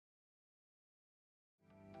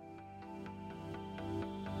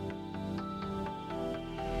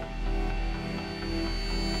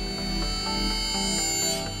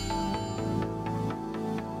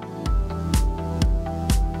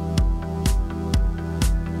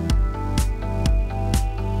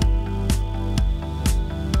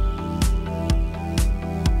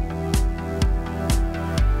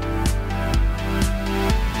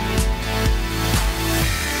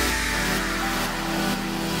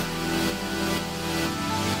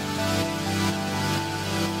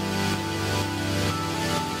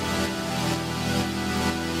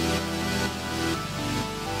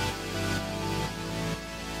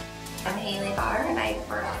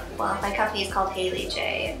my company is called Haley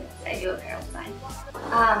J, and I do apparel design.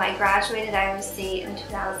 I graduated Iowa State in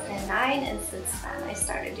 2009, and since then I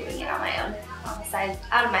started doing it on my own, on the side,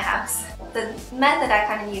 out of my house. The method I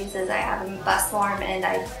kind of use is I have a bust form, and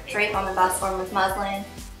I drape on the bust form with muslin,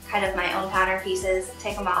 kind of my own pattern pieces,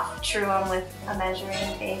 take them off, true them with a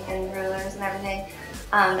measuring tape and rulers and everything,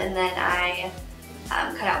 and then I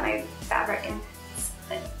cut out my fabric, and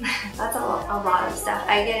that's a lot of stuff.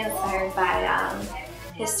 I get inspired by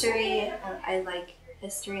history. I like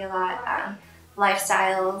history a lot.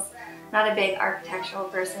 Lifestyles. Not a big architectural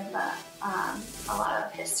person, but a lot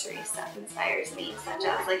of history stuff inspires me, such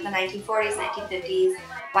as like the 1940s, 1950s,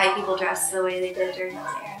 white people dressed the way they did during those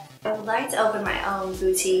eras. I would like to open my own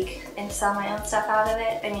boutique and sell my own stuff out of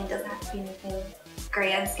it. I mean, it doesn't have to be anything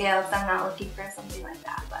grand scale, because I'm not looking for something like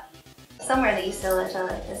that, but somewhere in the East Village, I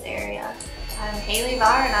like this area. I'm Haley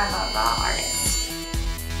Barr, and I'm a raw artist.